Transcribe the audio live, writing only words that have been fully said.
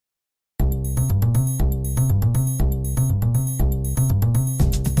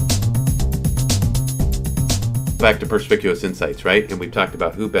back to Perspicuous Insights, right? And we've talked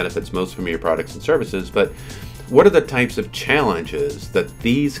about who benefits most from your products and services, but what are the types of challenges that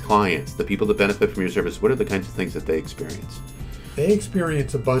these clients, the people that benefit from your service, what are the kinds of things that they experience? They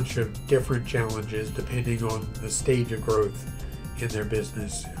experience a bunch of different challenges depending on the stage of growth in their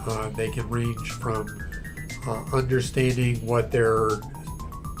business. They can range from understanding what the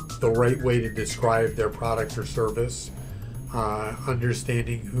right way to describe their product or service,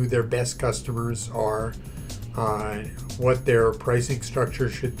 understanding who their best customers are, what their pricing structure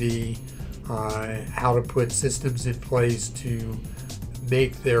should be, how to put systems in place to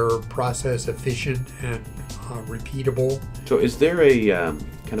make their process efficient and repeatable. So is there a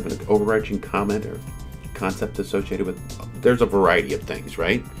kind of an overarching comment or concept associated with, there's a variety of things,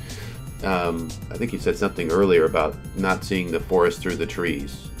 right? I think you said something earlier about not seeing the forest through the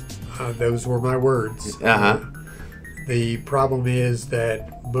trees. Those were my words. The problem is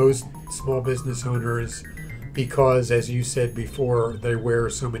that most small business owners, because as you said before, they wear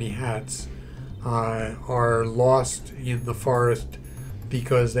so many hats, are lost in the forest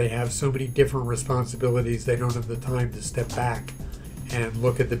because they have so many different responsibilities. They don't have the time to step back and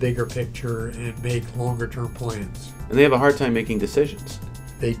look at the bigger picture and make longer term plans. And they have a hard time making decisions.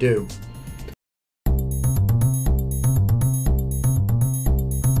 They do.